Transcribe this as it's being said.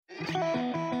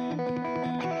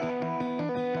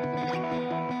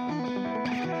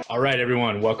All right,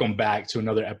 everyone, welcome back to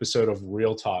another episode of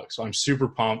Real Talk. So I'm super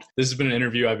pumped. This has been an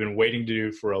interview I've been waiting to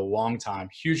do for a long time.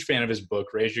 Huge fan of his book,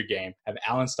 Raise Your Game. I have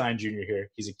Alan Stein Jr. here.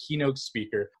 He's a keynote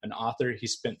speaker, an author. He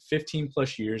spent 15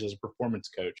 plus years as a performance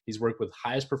coach. He's worked with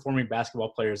highest performing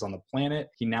basketball players on the planet.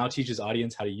 He now teaches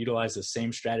audience how to utilize the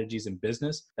same strategies in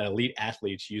business that elite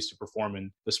athletes use to perform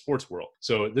in the sports world.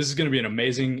 So this is going to be an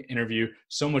amazing interview,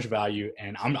 so much value,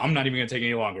 and I'm not even going to take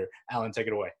any longer. Alan, take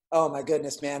it away. Oh my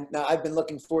goodness, man. Now I've been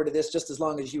looking forward to this just as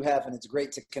long as you have, and it's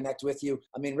great to connect with you.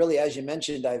 I mean, really, as you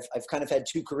mentioned, I've kind of had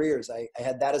two careers. I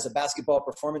had that as a basketball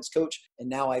performance coach, and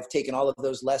now I've taken all of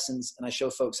those lessons and I show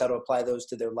folks how to apply those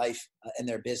to their life and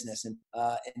their business, and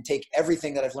take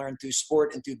everything that I've learned through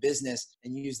sport and through business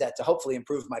and use that to hopefully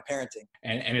improve my parenting.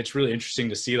 And it's really interesting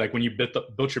to see, like, when you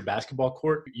built your basketball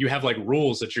court, you have like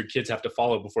rules that your kids have to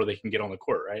follow before they can get on the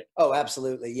court, right? Oh,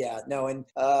 absolutely. Yeah. No. And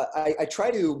I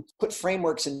try to put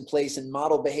frameworks in place and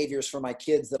model behaviors for my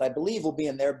kids that I believe will be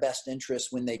in their best interest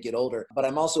when they get older. But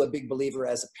I'm also a big believer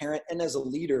as a parent and as a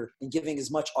leader in giving as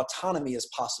much autonomy as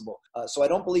possible. So I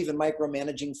don't believe in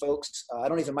micromanaging folks. I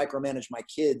don't even micromanage my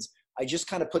kids. I just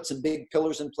kind of put some big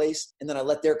pillars in place, and then I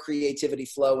let their creativity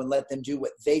flow and let them do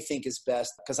what they think is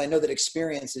best, because I know that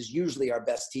experience is usually our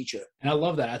best teacher. And I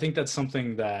love that. I think that's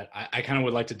something that I kind of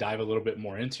would like to dive a little bit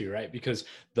more into, right? Because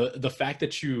the fact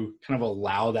that you kind of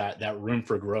allow that room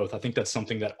for growth, I think that's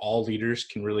something that all leaders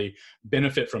can really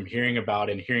benefit from hearing about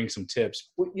and hearing some tips.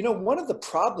 Well, one of the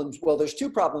problems, there's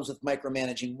two problems with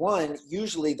micromanaging. One,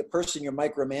 usually the person you're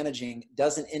micromanaging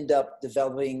doesn't end up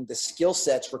developing the skill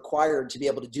sets required to be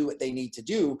able to do what they need to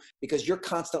do, because you're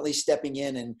constantly stepping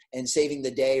in and saving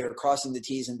the day or crossing the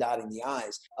T's and dotting the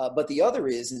I's. But the other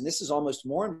is, and this is almost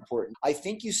more important, I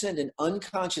think you send an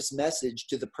unconscious message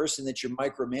to the person that you're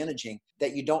micromanaging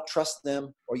that you don't trust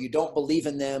them, or you don't believe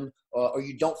in them, or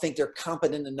you don't think they're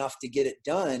competent enough to get it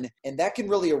done. And that can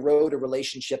really erode a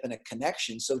relationship and a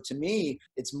connection. So to me,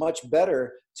 it's much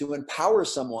better to empower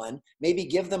someone, maybe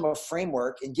give them a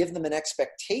framework and give them an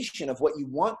expectation of what you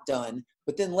want done,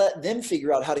 but then let them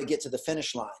figure out how to get to the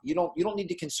finish line. You don't need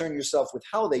to concern yourself with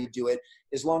how they do it,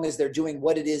 as long as they're doing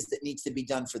what it is that needs to be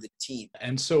done for the team.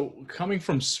 And so coming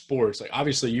from sports, like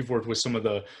obviously you've worked with some of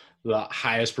the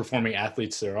highest performing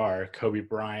athletes there are, Kobe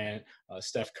Bryant,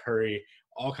 Steph Curry,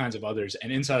 all kinds of others.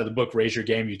 And inside of the book, Raise Your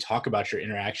Game, you talk about your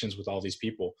interactions with all these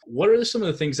people. What are some of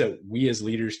the things that we as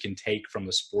leaders can take from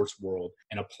the sports world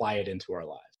and apply it into our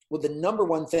lives? Well, the number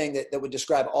one thing that would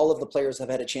describe all of the players I've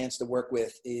had a chance to work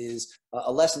with is a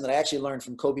lesson that I actually learned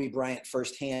from Kobe Bryant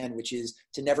firsthand, which is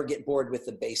to never get bored with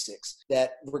the basics.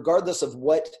 That regardless of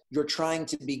what you're trying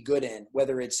to be good in,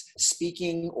 whether it's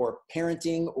speaking or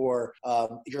parenting or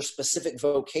your specific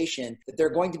vocation, that there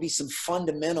are going to be some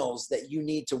fundamentals that you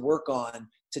need to work on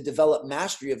to develop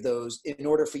mastery of those in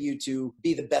order for you to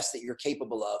be the best that you're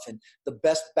capable of. And the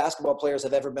best basketball players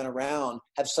I've ever been around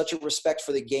have such a respect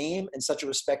for the game and such a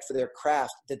respect for their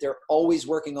craft that they're always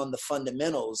working on the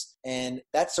fundamentals. And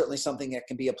that's certainly something that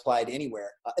can be applied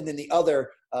anywhere. And then the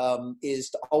other is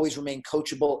to always remain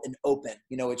coachable and open.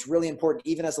 It's really important,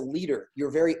 even as a leader,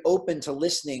 you're very open to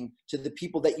listening to the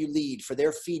people that you lead for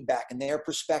their feedback and their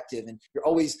perspective. And you're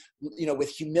always, with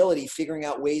humility, figuring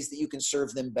out ways that you can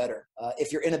serve them better.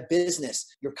 If you're in a business,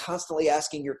 you're constantly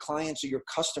asking your clients or your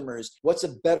customers, what's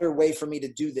a better way for me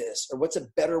to do this? Or what's a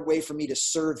better way for me to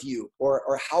serve you?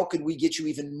 Or how could we get you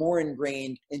even more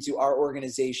ingrained into our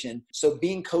organization? So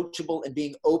being coachable and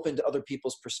being open to other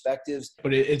people's perspectives.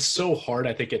 But it's so hard,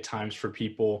 I think, at times for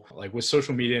people, like with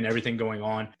social media and everything going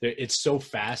on, it's so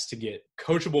fast to get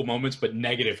coachable moments, but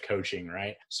negative coaching,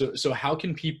 right? So how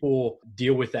can people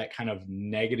deal with that kind of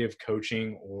negative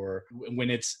coaching, or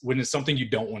when it's something you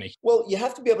don't want to hear? Well, you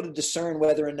have to be able to discern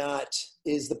whether or not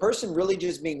is the person really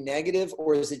just being negative,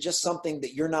 or is it just something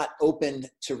that you're not open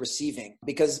to receiving?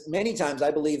 Because many times I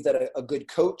believe that a good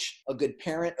coach, a good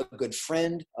parent, a good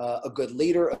friend, a good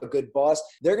leader, a good boss,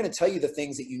 they're going to tell you the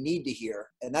things that you need to hear.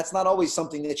 And that's not always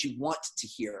something that you want to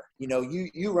hear.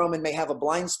 You Roman, may have a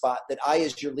blind spot that I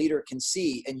as your leader can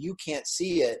see, and you can't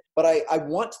see it. But I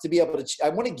want to be able to, I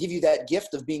want to give you that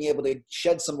gift of being able to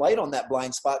shed some light on that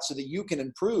blind spot so that you can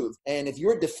improve. And if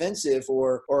you're defensive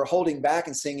or holding back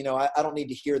and saying, I don't don't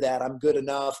need to hear that. I'm good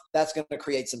enough. That's going to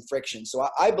create some friction. So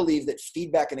I believe that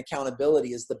feedback and accountability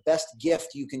is the best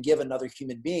gift you can give another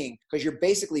human being, because you're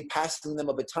basically passing them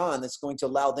a baton that's going to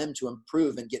allow them to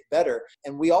improve and get better.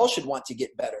 And we all should want to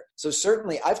get better. So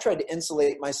certainly I've tried to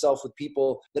insulate myself with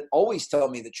people that always tell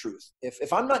me the truth.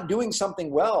 If I'm not doing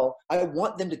something well, I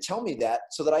want them to tell me that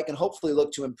so that I can hopefully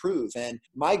look to improve. And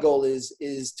my goal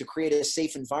is to create a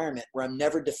safe environment where I'm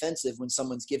never defensive when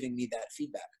someone's giving me that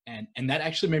feedback. And that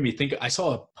actually made me think, I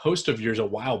saw a post of yours a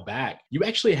while back. You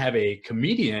actually have a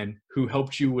comedian who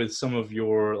helped you with some of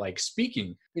your like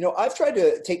speaking. You know, I've tried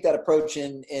to take that approach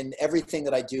in everything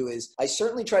that I do. Is I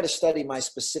certainly try to study my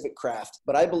specific craft,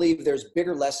 but I believe there's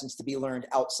bigger lessons to be learned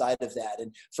outside of that.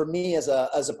 And for me as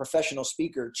a professional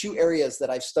speaker, two areas that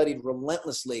I've studied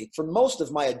relentlessly for most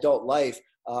of my adult life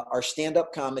are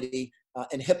stand-up comedy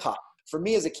and hip hop. For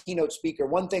me as a keynote speaker,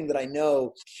 one thing that I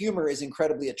know, humor is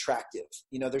incredibly attractive.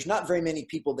 You know, there's not very many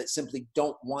people that simply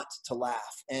don't want to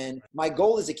laugh. And my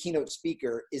goal as a keynote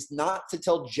speaker is not to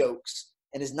tell jokes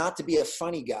and is not to be a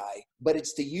funny guy, but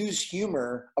it's to use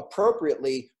humor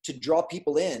appropriately to draw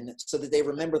people in so that they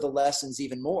remember the lessons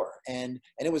even more. And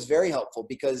it was very helpful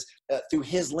because through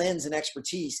his lens and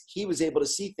expertise, he was able to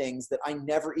see things that I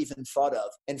never even thought of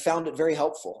and found it very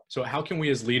helpful. So how can we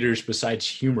as leaders, besides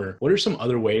humor, what are some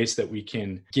other ways that we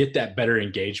can get that better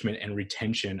engagement and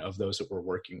retention of those that we're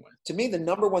working with? To me, the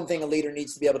number one thing a leader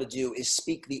needs to be able to do is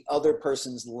speak the other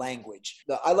person's language.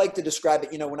 I like to describe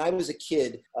it, you know, when I was a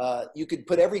kid, you could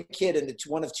put every kid into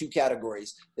one of two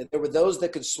categories. There were those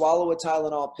that could swallow a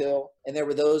Tylenol pill, and there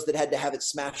were those that had to have it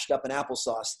smashed up in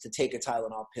applesauce to take a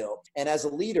Tylenol pill. And as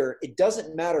a leader, it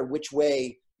doesn't matter which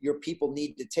way your people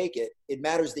need to take it. It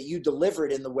matters that you deliver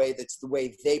it in the way that's the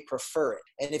way they prefer it.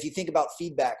 And if you think about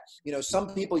feedback, you know,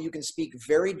 some people you can speak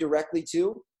very directly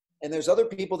to, and there's other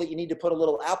people that you need to put a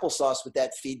little applesauce with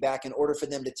that feedback in order for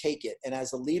them to take it. And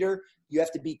as a leader, you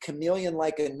have to be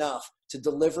chameleon-like enough to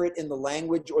deliver it in the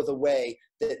language or the way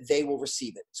that they will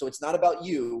receive it. So it's not about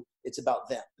you, it's about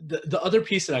them. The other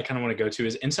piece that I kind of want to go to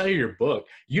is inside of your book,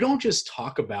 you don't just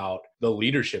talk about the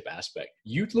leadership aspect.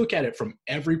 You look at it from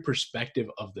every perspective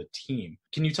of the team.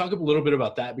 Can you talk a little bit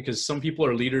about that? Because some people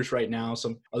are leaders right now.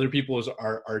 Some other people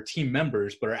are team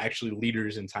members, but are actually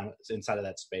leaders inside of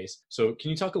that space. So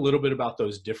can you talk a little bit about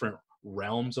those different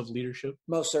realms of leadership?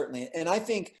 Most certainly. And I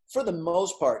think for the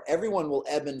most part, everyone will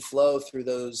ebb and flow through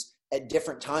those at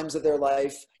different times of their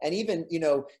life. And even, you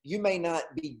know, you may not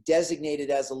be designated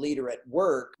as a leader at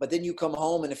work, but then you come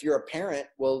home and if you're a parent,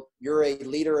 well, you're a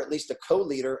leader, at least a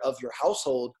co-leader of your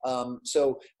household.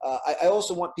 So I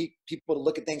also want people to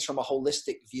look at things from a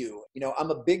holistic view. You know, I'm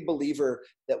a big believer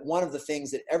that one of the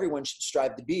things that everyone should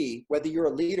strive to be, whether you're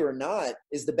a leader or not,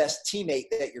 is the best teammate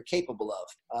that you're capable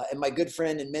of. And my good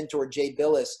friend and mentor, Jay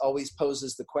Billis, always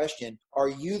poses the question, are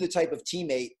you the type of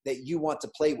teammate that you want to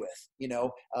play with? You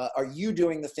know, are you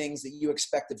doing the things that you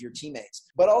expect of your teammates?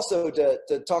 But also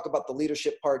to talk about the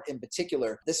leadership part in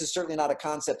particular, this is certainly not a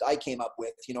concept I came up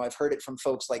with. You know, I've heard it from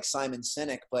folks like Simon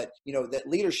Sinek, but, you know, that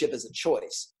leadership is a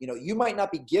choice. You know, you might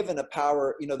not be given the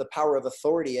power of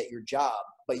authority at your job,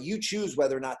 but you choose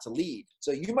whether or not to lead.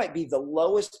 So you might be the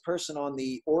lowest person on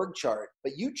the org chart,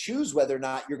 but you choose whether or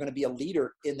not you're going to be a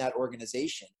leader in that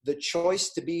organization. The choice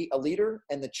to be a leader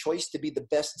and the choice to be the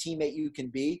best teammate you can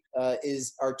be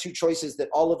are two choices that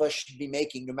all of us should be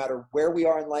making, no matter where we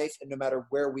are in life and no matter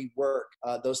where we work.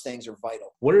 Those things are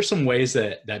vital. What are some ways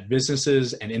that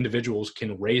businesses and individuals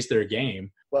can raise their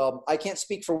game? Well, I can't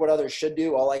speak for what others should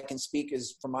do. All I can speak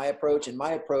is for my approach, and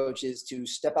my approach is to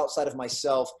step outside of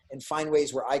myself and find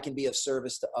ways where I can be of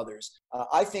service to others.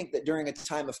 I think that during a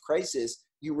time of crisis,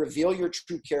 you reveal your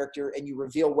true character and you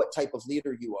reveal what type of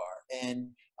leader you are. And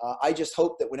I just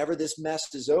hope that whenever this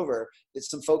mess is over, that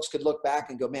some folks could look back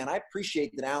and go, man, I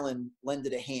appreciate that Alan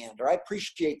lended a hand, or I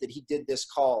appreciate that he did this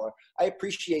call, or I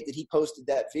appreciate that he posted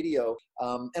that video.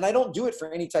 And I don't do it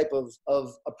for any type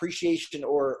of appreciation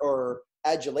or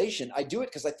adulation. I do it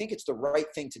because I think it's the right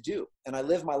thing to do. And I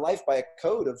live my life by a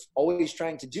code of always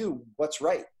trying to do what's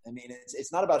right. I mean,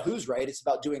 it's not about who's right. It's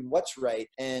about doing what's right.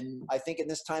 And I think in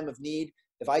this time of need,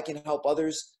 if I can help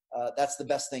others, that's the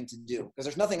best thing to do, because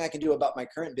there's nothing I can do about my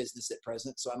current business at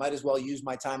present. So I might as well use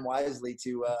my time wisely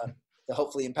to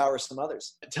hopefully empower some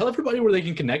others. Tell everybody where they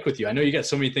can connect with you. I know you got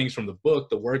so many things from the book,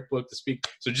 the workbook, the speak.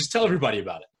 So just tell everybody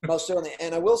about it. Most certainly.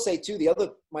 And I will say too,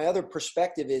 my other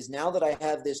perspective is, now that I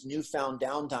have this newfound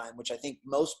downtime, which I think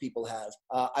most people have,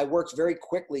 I worked very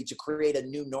quickly to create a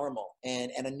new normal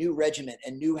and a new regimen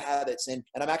and new habits. And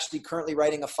I'm actually currently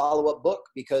writing a follow-up book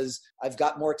because I've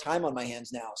got more time on my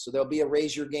hands now. So there'll be a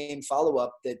Raise Your Game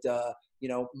follow-up that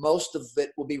most of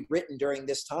it will be written during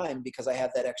this time because I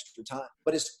have that extra time.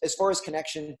 But as far as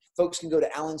connection, folks can go to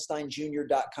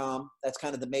alansteinjr.com. That's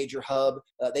kind of the major hub.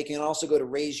 They can also go to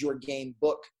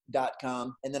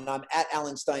raiseyourgamebook.com. And then I'm at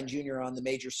Alan Stein Jr. on the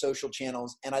major social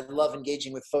channels. And I love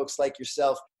engaging with folks like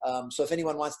yourself. So if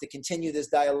anyone wants to continue this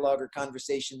dialogue or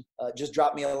conversation, just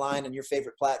drop me a line on your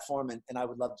favorite platform, and I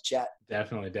would love to chat.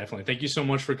 Definitely. Thank you so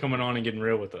much for coming on and getting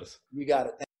real with us. You got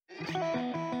it.